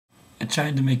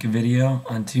tried to make a video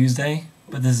on Tuesday,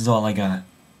 but this is all I got.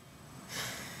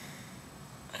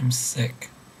 I'm sick.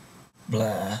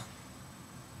 Blah.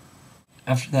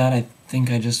 After that, I think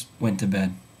I just went to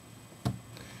bed. I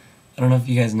don't know if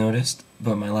you guys noticed,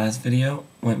 but my last video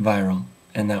went viral,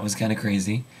 and that was kind of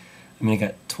crazy. I mean, I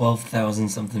got 12,000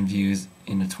 something views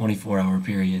in a 24-hour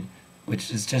period,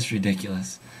 which is just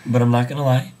ridiculous. But I'm not gonna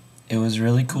lie, it was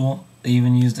really cool. They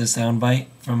even used a soundbite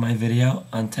from my video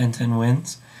on 1010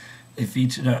 Wins. They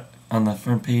featured it on the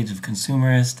front page of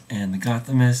Consumerist and The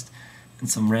Gothamist and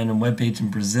some random webpage in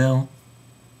Brazil.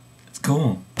 It's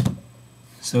cool.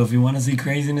 So if you want to see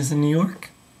craziness in New York,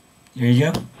 here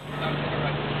you go.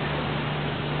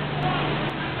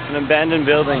 An abandoned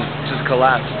building just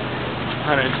collapsed.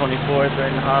 124th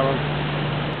right in Harlem.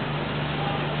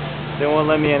 They won't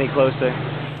let me any closer.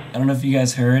 I don't know if you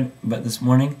guys heard, but this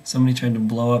morning somebody tried to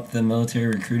blow up the military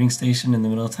recruiting station in the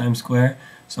middle of Times Square,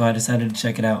 so I decided to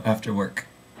check it out after work.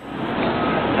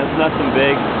 That's nothing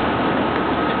big.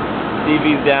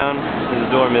 TV's down, there's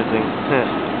a door missing.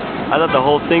 I thought the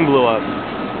whole thing blew up.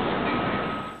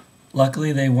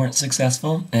 Luckily they weren't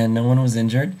successful and no one was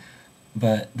injured,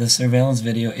 but the surveillance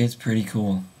video is pretty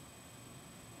cool.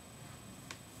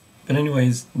 But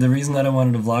anyways, the reason that I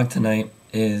wanted to vlog tonight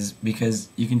is because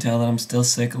you can tell that I'm still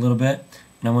sick a little bit,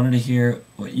 and I wanted to hear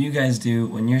what you guys do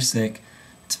when you're sick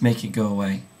to make it go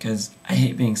away, because I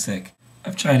hate being sick.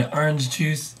 I've tried orange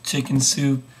juice, chicken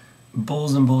soup,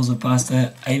 bowls and bowls of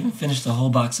pasta. I even finished a whole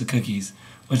box of cookies,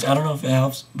 which I don't know if it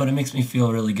helps, but it makes me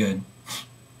feel really good.